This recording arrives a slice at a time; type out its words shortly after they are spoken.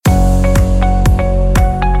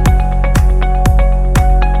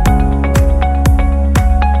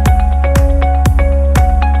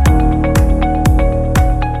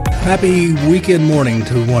Happy weekend morning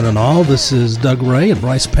to one and all. This is Doug Ray and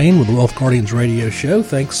Bryce Payne with the Wealth Guardians radio show.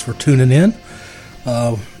 Thanks for tuning in.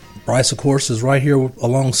 Bryce, of course, is right here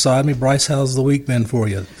alongside me. Bryce, how's the week been for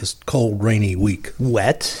you, this cold, rainy week?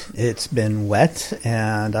 Wet. It's been wet,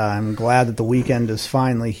 and I'm glad that the weekend is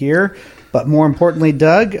finally here. But more importantly,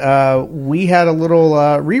 Doug, we had a little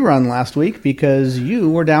rerun last week because you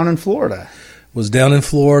were down in Florida. Was down in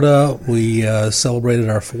Florida. We celebrated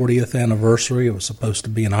our 40th anniversary. It was supposed to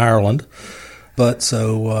be in Ireland, but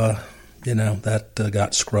so that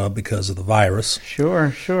got scrubbed because of the virus. Sure.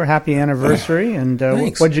 Happy anniversary. And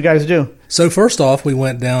what'd you guys do? So first off, we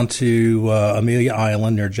went down to Amelia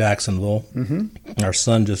Island near Jacksonville. Mm-hmm. Our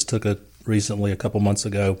son just took a couple months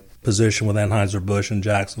ago, position with Anheuser-Busch in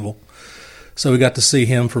Jacksonville. So we got to see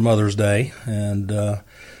him for Mother's Day, and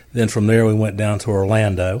then from there we went down to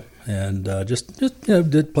Orlando. And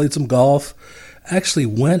played some golf. Actually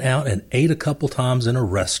went out and ate a couple times in a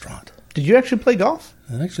restaurant. Did you actually play golf?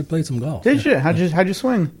 I actually played some golf. Did you? How'd you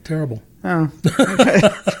swing? Terrible. Oh, okay.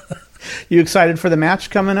 You excited for the match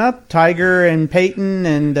coming up? Tiger and Peyton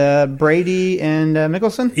and Brady and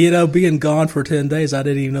Mickelson? Being gone for 10 days, I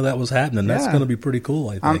didn't even know that was happening. That's going to be pretty cool,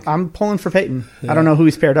 I think. I'm pulling for Peyton. Yeah. I don't know who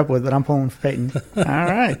he's paired up with, but I'm pulling for Peyton. All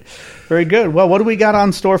right. Very good. Well, what do we got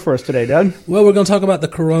on store for us today, Doug? Well, we're going to talk about the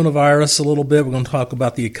coronavirus a little bit. We're going to talk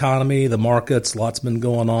about the economy, the markets. Lots been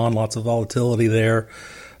going on, lots of volatility there.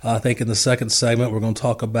 I think in the second segment, we're going to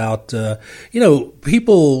talk about,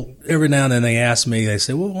 people every now and then they ask me, they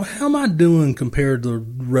say, well, how am I doing compared to the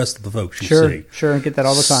rest of the folks you see? Sure. Get that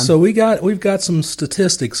all the time. So we've got some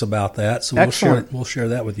statistics about that. So Excellent. we'll share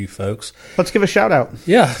that with you folks. Let's give a shout out.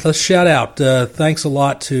 Yeah, let's shout out. Thanks a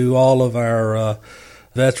lot to all of our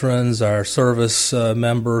veterans, our service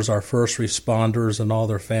members, our first responders, and all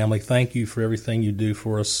their family. Thank you for everything you do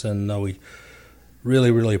for us, and we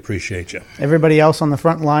really, really appreciate you. Everybody else on the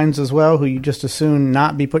front lines as well, who you just as soon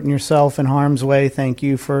not be putting yourself in harm's way, thank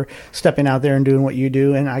you for stepping out there and doing what you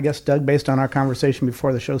do. And I guess, Doug, based on our conversation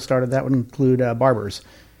before the show started, that would include barbers.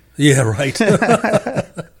 Yeah, right.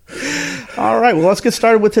 All right, well, let's get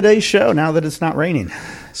started with today's show now that it's not raining.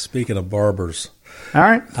 Speaking of barbers. All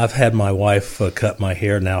right. I've had my wife cut my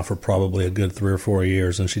hair now for probably a good 3 or 4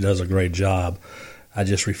 years, and she does a great job. I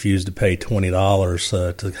just refuse to pay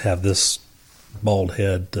 $20 to have this bald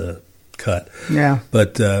head cut. Yeah.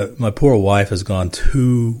 But my poor wife has gone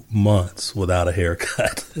 2 months without a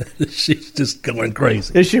haircut. She's just going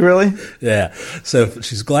crazy. Is she really? Yeah. So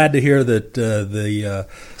she's glad to hear that the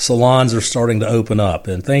salons are starting to open up.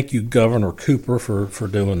 And thank you, Governor Cooper, for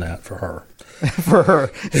doing that for her. For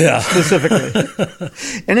her, yeah, specifically.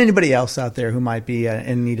 And anybody else out there who might be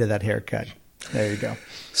in need of that haircut. There you go.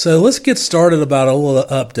 So let's get started about a little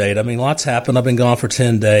update. I mean, lots happened. I've been gone for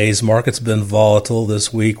 10 days. Market's been volatile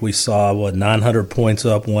this week. We saw, 900 points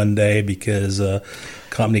up one day because a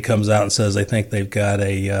company comes out and says they think they've got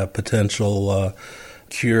a potential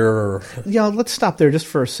cure. Yeah, let's stop there just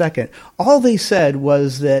for a second. All they said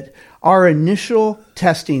was that our initial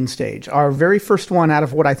testing stage, our very first one out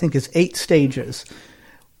of what I think is 8 stages,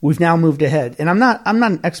 we've now moved ahead. And I'm not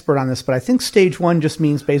an expert on this, but I think stage 1 just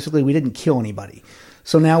means basically we didn't kill anybody.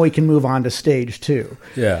 So now we can move on to stage 2.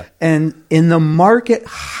 Yeah. And in the market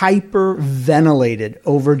hyperventilated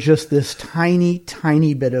over just this tiny,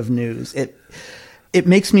 tiny bit of news. It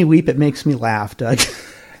makes me weep. It makes me laugh, Doug.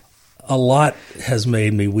 A lot has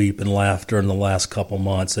made me weep and laugh during the last couple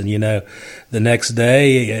months. And, the next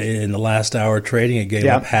day in the last hour of trading, it gave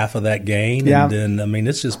up half of that gain. Yeah. And then,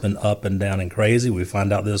 it's just been up and down and crazy. We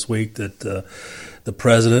find out this week that the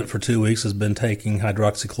president for 2 weeks has been taking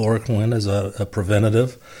hydroxychloroquine as a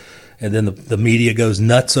preventative. And then the media goes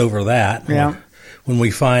nuts over that. Yeah. When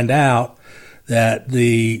we find out that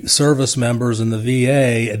the service members in the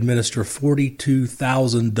VA administer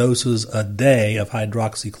 42,000 doses a day of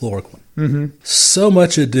hydroxychloroquine. Mm-hmm. So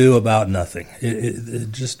much ado about nothing.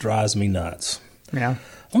 It just drives me nuts. Yeah.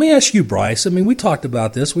 Let me ask you, Bryce. I mean, we talked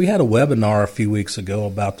about this. We had a webinar a few weeks ago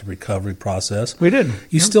about the recovery process. We did.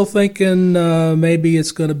 You still thinking maybe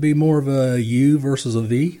it's going to be more of a U versus a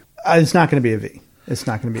V? It's not going to be a V. It's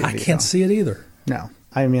not going to be a V. I can't see it either. No.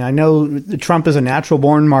 I mean, I know Trump is a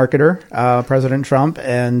natural-born marketer, President Trump,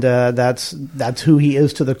 and that's who he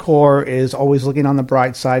is to the core, is always looking on the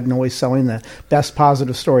bright side and always selling the best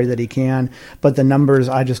positive story that he can. But the numbers,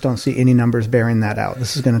 I just don't see any numbers bearing that out.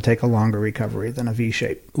 This is going to take a longer recovery than a V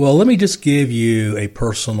shape. Well, let me just give you a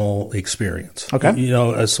personal experience.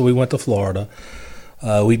 Okay. So we went to Florida.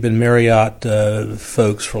 We've been Marriott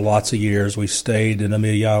folks for lots of years. We stayed in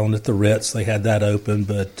Amelia Island at the Ritz. They had that open,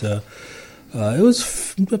 but It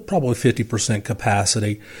was probably 50%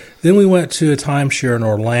 capacity. Then we went to a timeshare in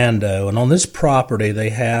Orlando, and on this property they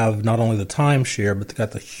have not only the timeshare, but they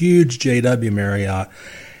got the huge JW Marriott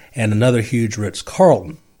and another huge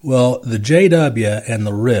Ritz-Carlton. Well, the JW and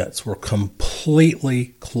the Ritz were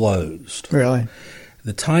completely closed. Really?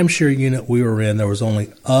 The timeshare unit we were in, there was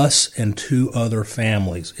only us and 2 other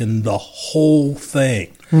families in the whole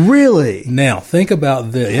thing. Really? Now, think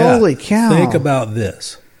about this. Holy cow. Think about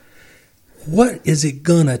this. What is it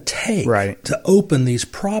going to take to open these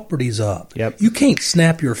properties up? Yep. You can't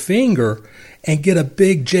snap your finger and get a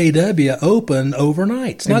big JW open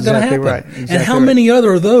overnight. It's not going to happen. Right. Exactly and how many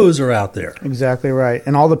other of those are out there? Exactly right.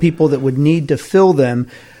 And all the people that would need to fill them,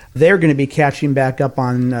 they're going to be catching back up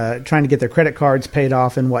on trying to get their credit cards paid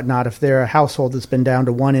off and whatnot. If they're a household that's been down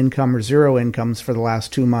to 1 income or 0 incomes for the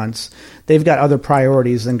last 2 months, they've got other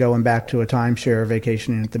priorities than going back to a timeshare or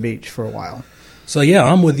vacationing at the beach for a while. So, yeah,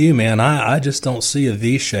 I'm with you, man. I just don't see a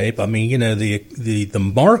V shape. I mean,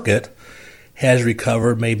 the market has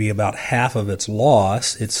recovered maybe about half of its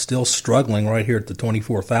loss. It's still struggling right here at the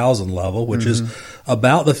 24,000 level, which is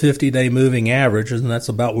about the 50-day moving average, and that's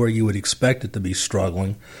about where you would expect it to be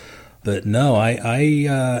struggling. But no,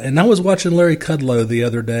 and I was watching Larry Kudlow the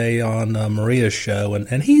other day on Maria's show,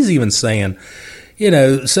 and he's even saying,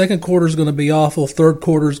 second quarter is going to be awful. Third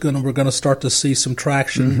quarter we're going to start to see some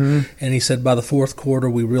traction. And he said by the fourth quarter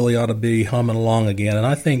we really ought to be humming along again. And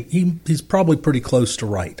I think he's probably pretty close to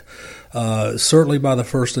right. Certainly by the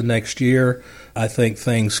first of next year, I think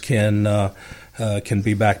things can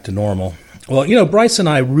be back to normal. Well, Bryce and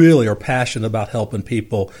I really are passionate about helping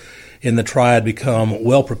people in the Triad become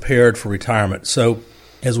well prepared for retirement. So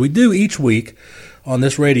as we do each week on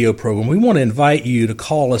this radio program, we want to invite you to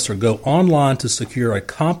call us or go online to secure a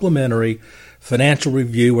complimentary financial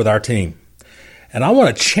review with our team. And I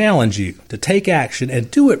want to challenge you to take action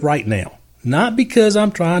and do it right now. Not because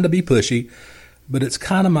I'm trying to be pushy, but it's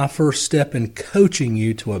kind of my first step in coaching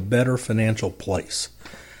you to a better financial place.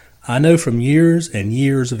 I know from years and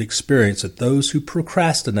years of experience that those who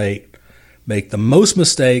procrastinate make the most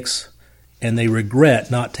mistakes and they regret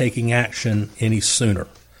not taking action any sooner.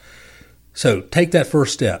 So take that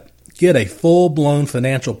first step. Get a full-blown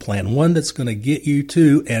financial plan, one that's going to get you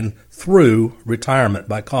to and through retirement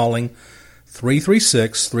by calling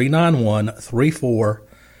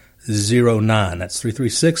 336-391-3409. That's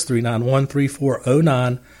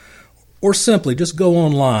 336-391-3409. Or simply just go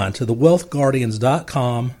online to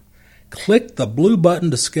thewealthguardians.com, click the blue button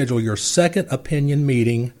to schedule your second opinion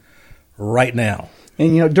meeting right now.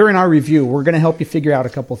 And, during our review, we're going to help you figure out a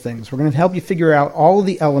couple things. We're going to help you figure out all of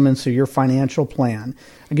the elements of your financial plan.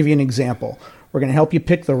 I'll give you an example. We're going to help you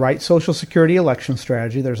pick the right Social Security election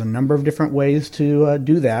strategy. There's a number of different ways to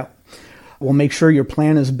do that. We'll make sure your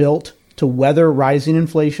plan is built to weather rising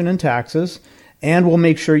inflation and taxes. And we'll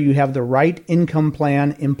make sure you have the right income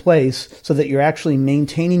plan in place so that you're actually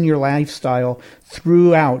maintaining your lifestyle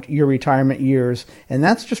throughout your retirement years. And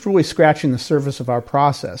that's just really scratching the surface of our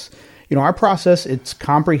process. Our process, it's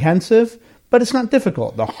comprehensive, but it's not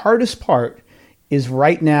difficult. The hardest part is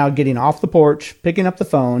right now getting off the porch, picking up the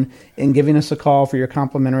phone, and giving us a call for your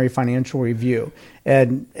complimentary financial review.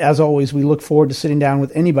 And as always, we look forward to sitting down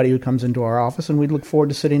with anybody who comes into our office, and we look forward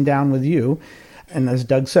to sitting down with you. And as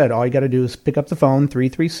Doug said, all you got to do is pick up the phone,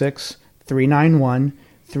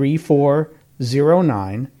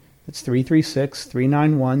 336-391-3409. It's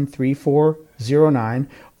 336-391-3409.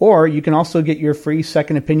 Or you can also get your free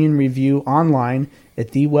second opinion review online at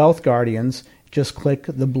The Wealth Guardians. Just click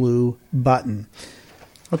the blue button.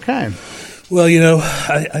 Okay. Well,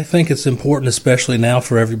 I think it's important, especially now,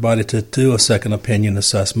 for everybody to do a second opinion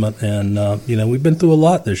assessment. And, we've been through a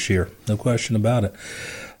lot this year, no question about it.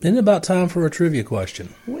 Isn't it about time for a trivia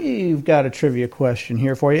question? We've got a trivia question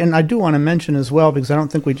here for you. And I do want to mention as well, because I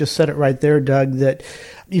don't think we just said it right there, Doug, that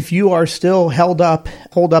if you are still holed up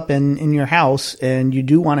in your house and you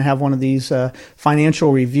do want to have one of these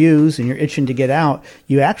financial reviews and you're itching to get out,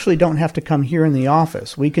 you actually don't have to come here in the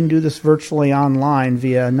office. We can do this virtually online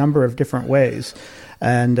via a number of different ways.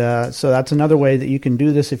 And so that's another way that you can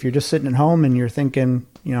do this if you're just sitting at home and you're thinking,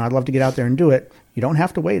 I'd love to get out there and do it. You don't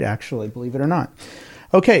have to wait, actually, believe it or not.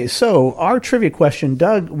 Okay, so our trivia question,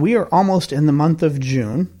 Doug, we are almost in the month of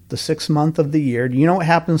June, the 6th month of the year. You know what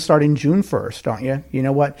happens starting June 1st, don't you? You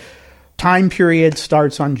know what time period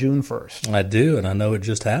starts on June 1st? I do, and I know it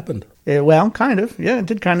just happened. Well, kind of. Yeah, it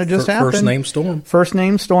did kind of just happen. First name storm. First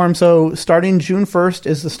name storm. So starting June 1st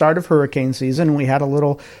is the start of hurricane season. We had a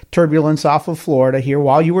little turbulence off of Florida here.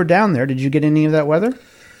 While you were down there, did you get any of that weather?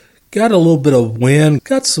 Got a little bit of wind.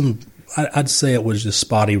 Got some, I'd say it was just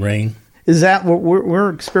spotty rain. Is that what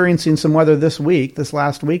we're experiencing some weather this week? This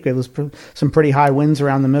last week, it was some pretty high winds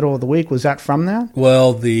around the middle of the week. Was that from that?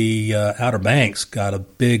 Well, the Outer Banks got a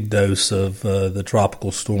big dose of the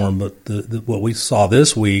tropical storm, but what we saw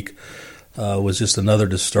this week was just another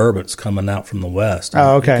disturbance coming out from the west.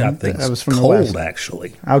 Oh, okay. Got things that was from cold, the west.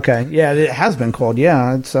 actually. Okay. Yeah, it has been cold.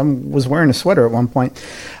 Yeah, I was wearing a sweater at one point.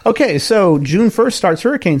 Okay, so June 1st starts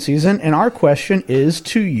hurricane season, and our question is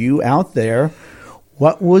to you out there.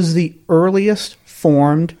 What was the earliest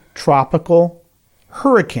formed tropical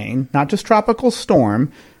hurricane, not just tropical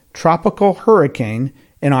storm, tropical hurricane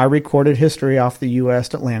in our recorded history off the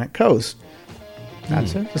U.S. Atlantic coast?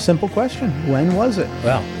 That's it. A simple question. When was it?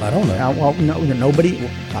 Well, I don't know. Well, nobody,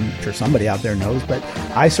 I'm sure somebody out there knows, but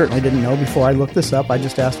I certainly didn't know before I looked this up. I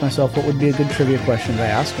just asked myself what would be a good trivia question to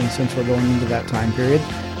ask, and since we're going into that time period,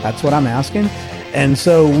 that's what I'm asking. And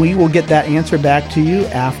so we will get that answer back to you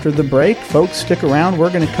after the break. Folks, stick around.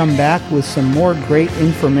 We're going to come back with some more great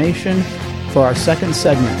information for our second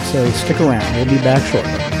segment. So stick around. We'll be back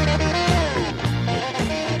shortly.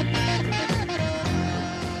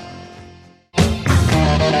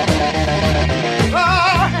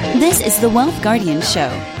 This is the Wealth Guardian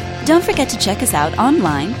Show. Don't forget to check us out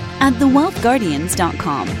online at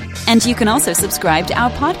thewealthguardians.com. And you can also subscribe to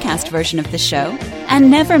our podcast version of the show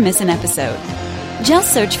and never miss an episode.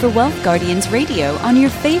 Just search for Wealth Guardians Radio on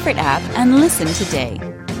your favorite app and listen today.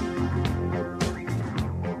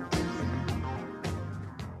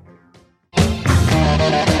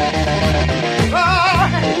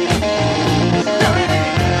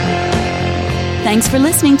 Thanks for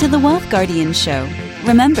listening to the Wealth Guardian Show.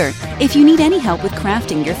 Remember, if you need any help with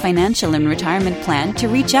crafting your financial and retirement plan, to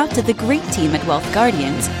reach out to the great team at Wealth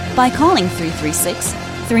Guardians by calling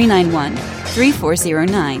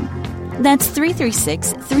 336-391-3409. That's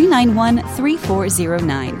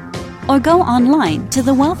 336-391-3409. Or go online to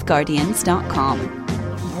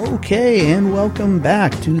thewealthguardians.com. Okay, and welcome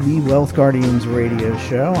back to the Wealth Guardians Radio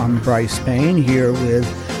Show. I'm Bryce Payne here with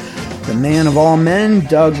the man of all men,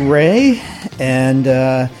 Doug Ray,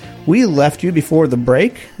 and we left you before the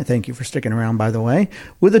break. Thank you for sticking around, by the way,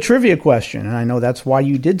 with a trivia question. And I know that's why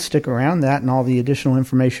you did stick around, that and all the additional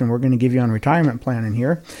information we're going to give you on retirement planning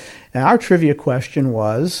here. And our trivia question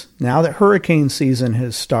was, now that hurricane season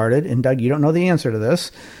has started, and Doug, you don't know the answer to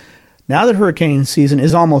this, now that hurricane season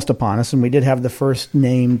is almost upon us, and we did have the first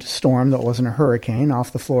named storm that wasn't a hurricane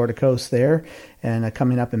off the Florida coast there, and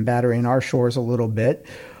coming up and battering our shores a little bit,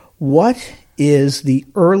 what is the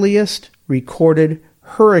earliest recorded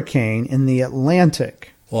hurricane in the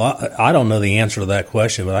Atlantic? Well, I don't know the answer to that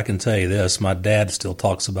question, but I can tell you this. My dad still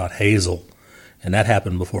talks about Hazel, and that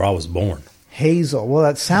happened before I was born. Hazel. Well,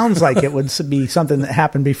 that sounds like it would be something that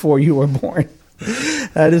happened before you were born.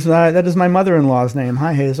 That is my mother-in-law's name.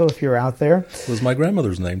 Hi, Hazel, if you're out there. It was my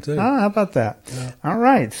grandmother's name, too. How about that? Yeah. All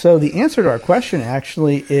right. So the answer to our question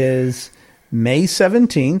actually is May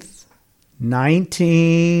 17th,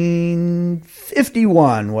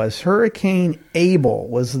 1951 was Hurricane Abel,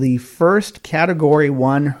 was the first Category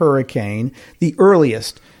 1 hurricane, the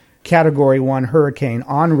earliest Category 1 hurricane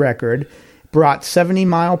on record, brought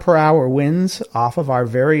 70-mile-per-hour winds off of our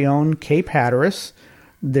very own Cape Hatteras.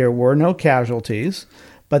 There were no casualties,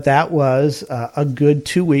 but that was a good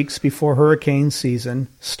 2 weeks before hurricane season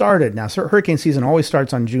started. Now, hurricane season always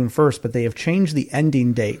starts on June 1st, but they have changed the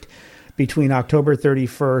ending date between October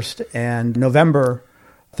 31st and November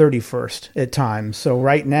 31st at times. So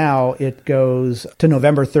right now it goes to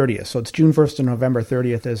November 30th. So it's June 1st to November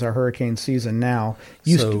 30th is our hurricane season now.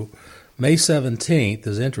 May 17th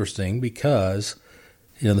is interesting because,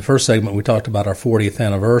 in the first segment we talked about our 40th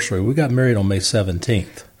anniversary. We got married on May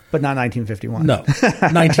 17th. But not 1951. No,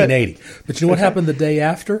 1980. But you know what happened the day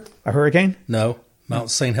after? A hurricane? No.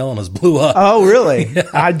 Mount St. Helena's blew up. Oh, really? Yeah.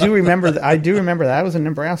 I do remember that. I was in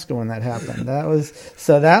Nebraska when that happened. That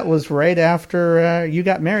was right after you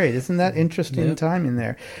got married. Isn't that interesting timing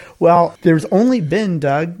there? Well, there's only been,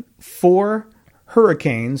 Doug, 4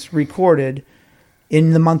 hurricanes recorded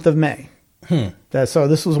in the month of May. So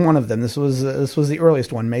this was one of them. This was the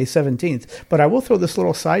earliest one, May 17th. But I will throw this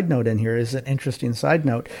little side note in here as an interesting side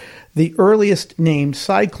note. The earliest named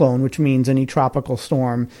cyclone, which means any tropical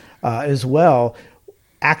storm as well.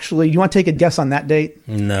 Actually, you want to take a guess on that date?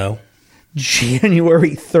 No.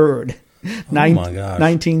 January 3rd. Oh my gosh.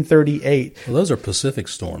 1938. Well, those are Pacific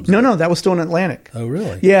storms. No, that was still in Atlantic. Oh,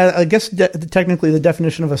 really? Yeah, I guess technically the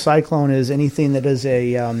definition of a cyclone is anything that is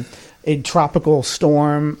a a tropical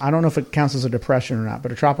storm. I don't know if it counts as a depression or not,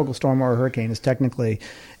 but a tropical storm or a hurricane is technically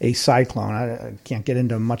a cyclone. I can't get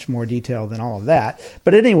into much more detail than all of that.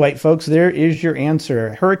 But anyway, folks, there is your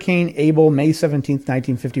answer. Hurricane Abel, May 17th,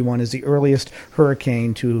 1951, is the earliest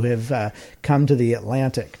hurricane to have come to the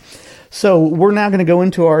Atlantic. So we're now going to go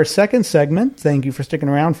into our second segment. Thank you for sticking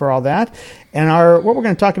around for all that. And what we're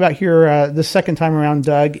going to talk about here the second time around,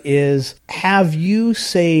 Doug, is have you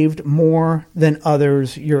saved more than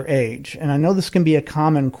others your age? And I know this can be a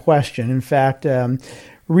common question. In fact,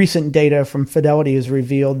 recent data from Fidelity has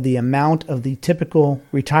revealed the amount of the typical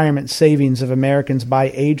retirement savings of Americans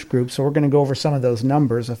by age group. So we're going to go over some of those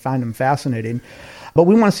numbers. I find them fascinating. But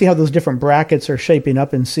we want to see how those different brackets are shaping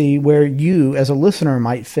up and see where you, as a listener,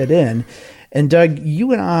 might fit in. And Doug,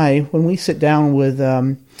 you and I, when we sit down with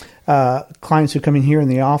clients who come in here in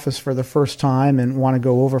the office for the first time and want to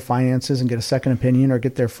go over finances and get a second opinion or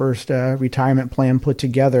get their first retirement plan put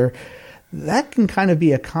together, that can kind of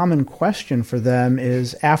be a common question for them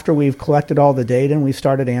is after we've collected all the data and we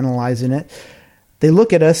started analyzing it, they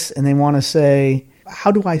look at us and they want to say,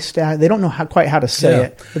 how do I stack? They don't know quite how to say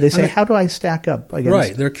it, but they say, how do I stack up against?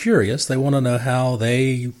 Right. They're curious. They want to know how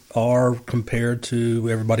they are compared to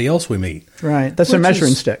everybody else we meet. Right. That's a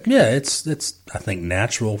measuring stick. Yeah. It's I think,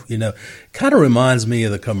 natural. Kind of reminds me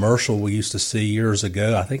of the commercial we used to see years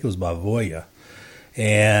ago. I think it was by Voya.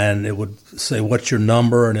 And it would say, what's your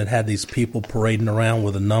number? And it had these people parading around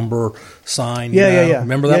with a number sign. Yeah.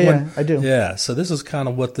 Remember that one? Yeah, I do. Yeah. So this is kind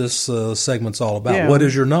of what this segment's all about. Yeah. What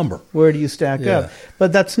is your number? Where do you stack up?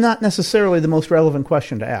 But that's not necessarily the most relevant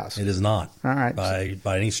question to ask. It is not. All right. By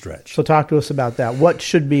any stretch. So talk to us about that. What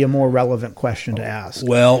should be a more relevant question to ask?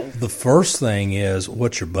 Well, the first thing is,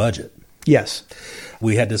 what's your budget? Yes.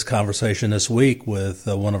 We had this conversation this week with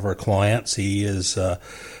one of our clients. He is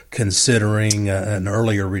considering an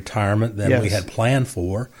earlier retirement than we had planned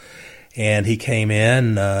for. And he came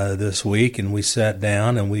in this week, and we sat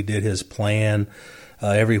down and we did his plan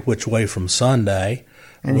every which way from Sunday.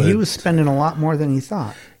 And he was spending a lot more than he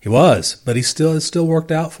thought. He was, but it still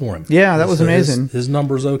worked out for him. Yeah, that was amazing. His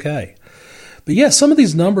number's okay. But yeah, some of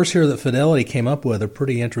these numbers here that Fidelity came up with are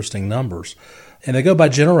pretty interesting numbers. And they go by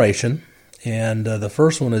generation. And the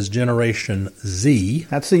first one is Generation Z.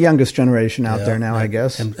 That's the youngest generation out there now, I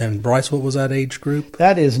guess. And Bryce, what was that age group?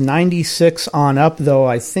 That is 96 on up, though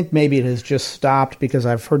I think maybe it has just stopped because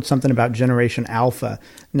I've heard something about Generation Alpha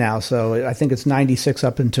now. So I think it's 96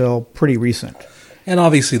 up until pretty recent. And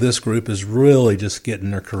obviously this group is really just getting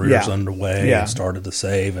their careers underway and started to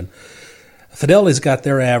save. And Fidelity's got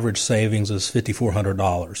their average savings as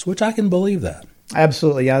 $5,400, which I can believe that.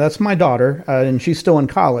 Absolutely, yeah. That's my daughter, and she's still in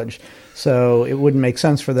college. So it wouldn't make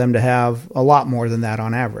sense for them to have a lot more than that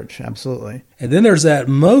on average. Absolutely. And then there's that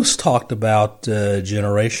most talked about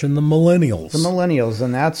generation, the millennials. The millennials,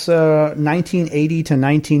 and that's 1980 to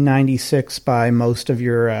 1996 by most of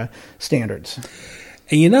your standards.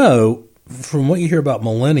 And from what you hear about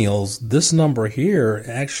millennials, this number here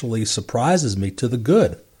actually surprises me to the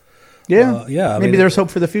good. Yeah. Maybe there's hope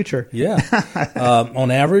for the future. Yeah.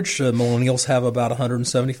 On average, millennials have about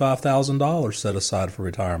 $175,000 set aside for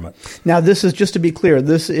retirement. Now, this is, just to be clear,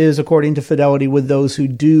 this is according to Fidelity with those who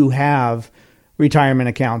do have retirement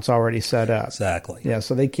accounts already set up. Exactly. Yeah,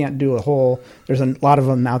 so they can't do there's a lot of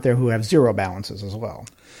them out there who have zero balances as well.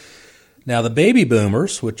 Now, the baby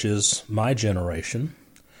boomers, which is my generation,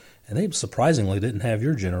 and they surprisingly didn't have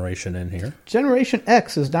your generation in here. Generation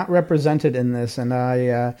X is not represented in this, and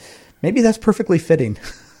maybe that's perfectly fitting.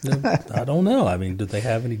 I don't know. I mean, did they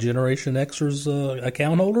have any Generation Xers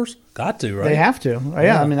account holders? Got to, right? They have to.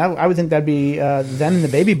 Yeah. I mean, I would think that'd be them and the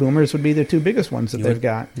baby boomers would be the two biggest ones that they've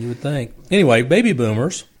got. You would think. Anyway, baby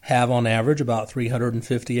boomers have on average about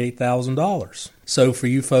 $358,000. So for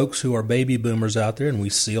you folks who are baby boomers out there, and we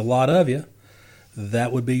see a lot of you,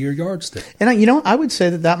 that would be your yardstick. And I would say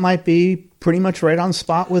that might be pretty much right on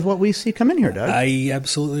spot with what we see come in here, Doug. I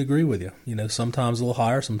absolutely agree with you. Sometimes a little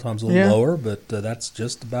higher, sometimes a little lower, but that's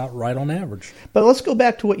just about right on average. But let's go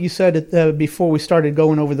back to what you said before we started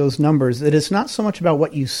going over those numbers, that it's not so much about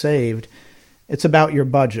what you saved, it's about your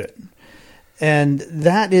budget. And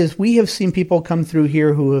that is, we have seen people come through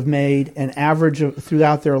here who have made an average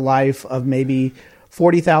throughout their life of maybe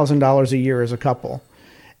 $40,000 a year as a couple.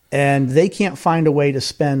 And they can't find a way to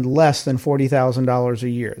spend less than $40,000 a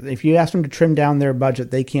year. If you ask them to trim down their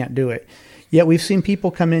budget, they can't do it. Yet we've seen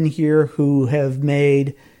people come in here who have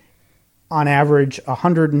made, on average,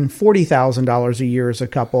 $140,000 a year as a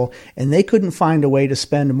couple, and they couldn't find a way to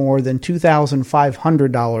spend more than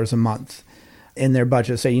 $2,500 a month in their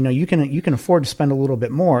budget. Say, you can afford to spend a little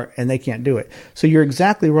bit more, and they can't do it. So you're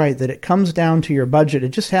exactly right that it comes down to your budget. It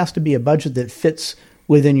just has to be a budget that fits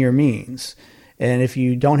within your means. And if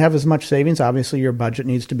you don't have as much savings, obviously your budget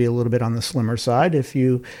needs to be a little bit on the slimmer side. If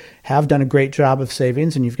you have done a great job of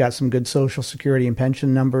savings and you've got some good Social Security and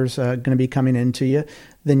pension numbers going to be coming into you,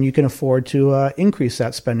 then you can afford to increase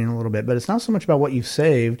that spending a little bit. But it's not so much about what you've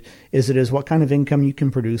saved as it is what kind of income you can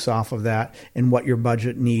produce off of that and what your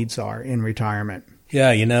budget needs are in retirement.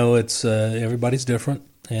 Yeah, it's everybody's different.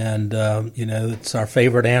 And, it's our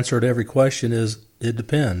favorite answer to every question is it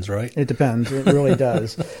depends, right? It depends. It really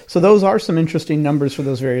does. So those are some interesting numbers for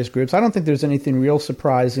those various groups. I don't think there's anything real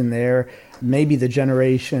surprising there. Maybe the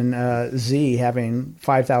Generation Z having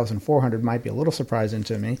 5,400 might be a little surprising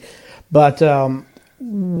to me. But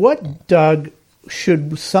what, Doug,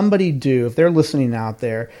 should somebody do if they're listening out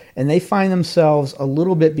there and they find themselves a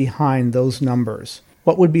little bit behind those numbers?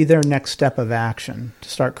 What would be their next step of action to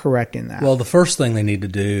start correcting that? Well, the first thing they need to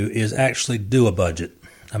do is actually do a budget.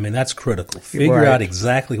 I mean, that's critical. Figure out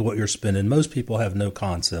exactly what you're spending. Most people have no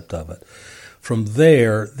concept of it. From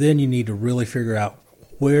there, then you need to really figure out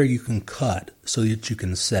where you can cut so that you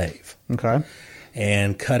can save. Okay.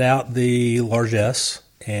 And cut out the largesse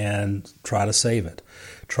and try to save it.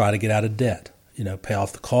 Try to get out of debt. Pay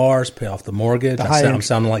off the cars, pay off the mortgage. I'm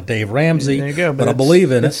sounding like Dave Ramsey, there you go, but I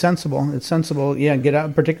believe in it. It's sensible. It's sensible. Yeah, get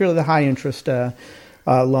out, particularly the high interest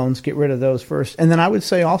loans. Get rid of those first. And then I would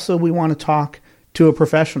say also we want to talk to a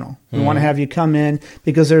professional. We want to have you come in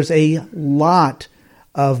because there's a lot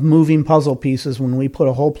of moving puzzle pieces when we put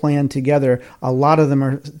a whole plan together. A lot of them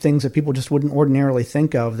are things that people just wouldn't ordinarily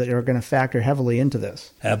think of that are going to factor heavily into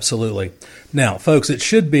this. Absolutely. Now, folks, it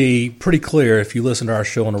should be pretty clear if you listen to our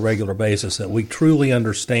show on a regular basis that we truly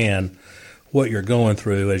understand what you're going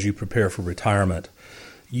through as you prepare for retirement.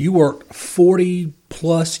 You worked 40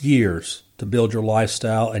 plus years to build your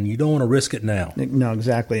lifestyle, and you don't want to risk it now. No,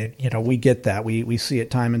 exactly. We get that. We see it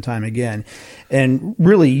time and time again. And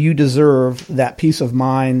really, you deserve that peace of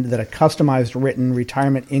mind that a customized written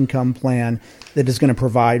retirement income plan that is going to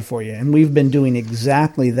provide for you. And we've been doing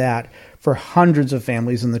exactly that for hundreds of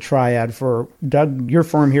families in the Triad. For Doug, your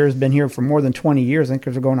firm here has been here for more than 20 years. I think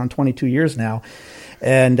we're going on 22 years now.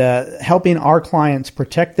 And helping our clients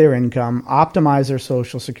protect their income, optimize their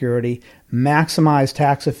Social Security, maximize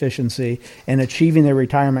tax efficiency, and achieving their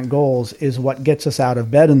retirement goals is what gets us out of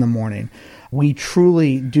bed in the morning. We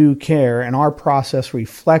truly do care, and our process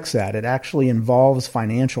reflects that. It actually involves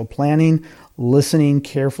financial planning, listening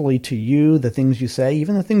carefully to you, the things you say,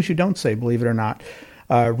 even the things you don't say, believe it or not,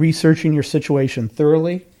 researching your situation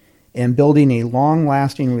thoroughly, and building a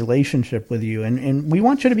long-lasting relationship with you. And we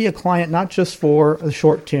want you to be a client not just for a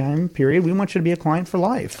short time period. We want you to be a client for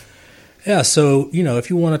life. Yeah, so, if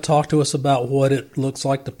you want to talk to us about what it looks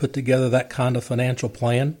like to put together that kind of financial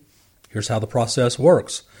plan, here's how the process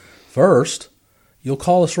works. First, you'll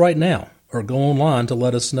call us right now or go online to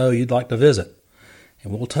let us know you'd like to visit.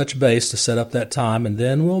 And we'll touch base to set up that time, and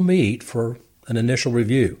then we'll meet for an initial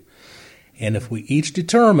review. And if we each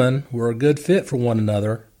determine we're a good fit for one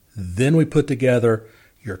another, then we put together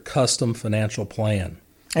your custom financial plan.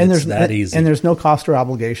 And it's that easy. And there's no cost or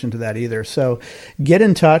obligation to that either. So get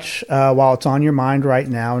in touch while it's on your mind right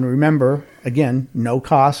now. And remember, again, no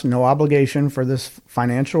cost, no obligation for this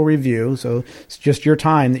financial review. So it's just your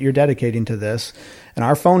time that you're dedicating to this. And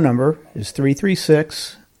our phone number is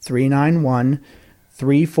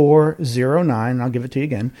 336-391-3409. I'll give it to you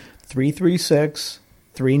again,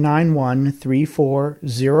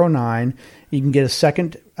 336-391-3409. You can get a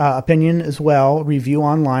second opinion as well, review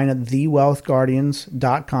online at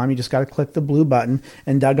thewealthguardians.com. You just got to click the blue button.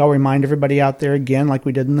 And Doug, I'll remind everybody out there again, like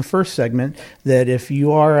we did in the first segment, that if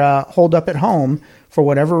you are holed up at home for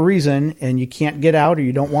whatever reason and you can't get out or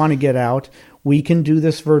you don't want to get out, we can do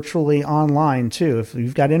this virtually online too. If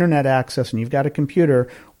you've got internet access and you've got a computer,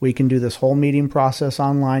 we can do this whole meeting process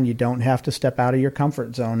online. You don't have to step out of your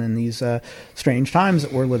comfort zone in these strange times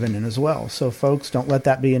that we're living in as well. So folks, don't let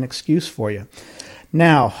that be an excuse for you.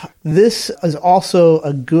 Now, this is also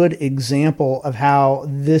a good example of how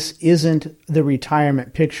this isn't the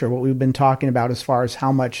retirement picture, what we've been talking about as far as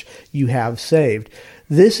how much you have saved.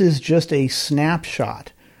 This is just a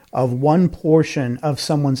snapshot of one portion of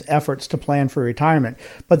someone's efforts to plan for retirement.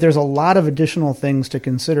 But there's a lot of additional things to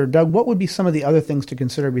consider. Doug, what would be some of the other things to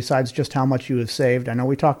consider besides just how much you have saved? I know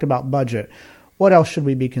we talked about budget. What else should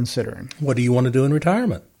we be considering? What do you want to do in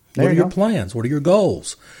retirement? What are your plans? What are your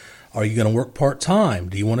goals? Are you going to work part-time?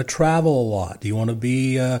 Do you want to travel a lot? Do you want to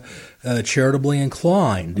be charitably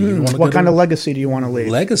inclined? Do you want to what kind of legacy do you want to leave?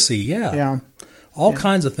 Legacy, yeah. All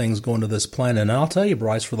kinds of things go into this plan. And I'll tell you,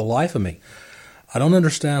 Bryce, for the life of me, I don't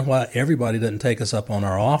understand why everybody doesn't take us up on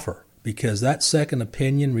our offer, because that second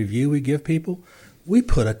opinion review we give people, we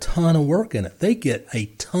put a ton of work in it. They get a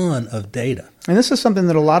ton of data. And this is something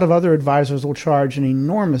that a lot of other advisors will charge an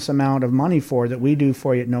enormous amount of money for that we do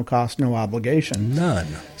for you at no cost, no obligation. None.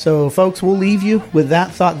 So, folks, we'll leave you with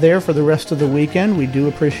that thought there for the rest of the weekend. We do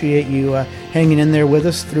appreciate you hanging in there with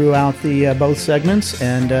us throughout the both segments.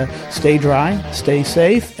 And stay dry, stay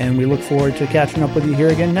safe, and we look forward to catching up with you here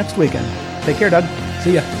again next weekend. Take care, Doug.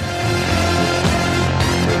 See ya.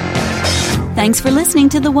 Thanks for listening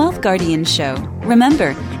to The Wealth Guardian Show.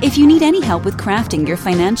 Remember, if you need any help with crafting your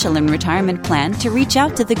financial and retirement plan, to reach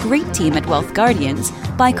out to the great team at Wealth Guardians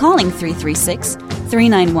by calling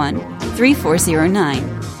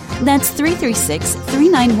 336-391-3409. That's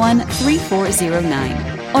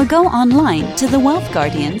 336-391-3409. Or go online to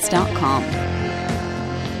thewealthguardians.com.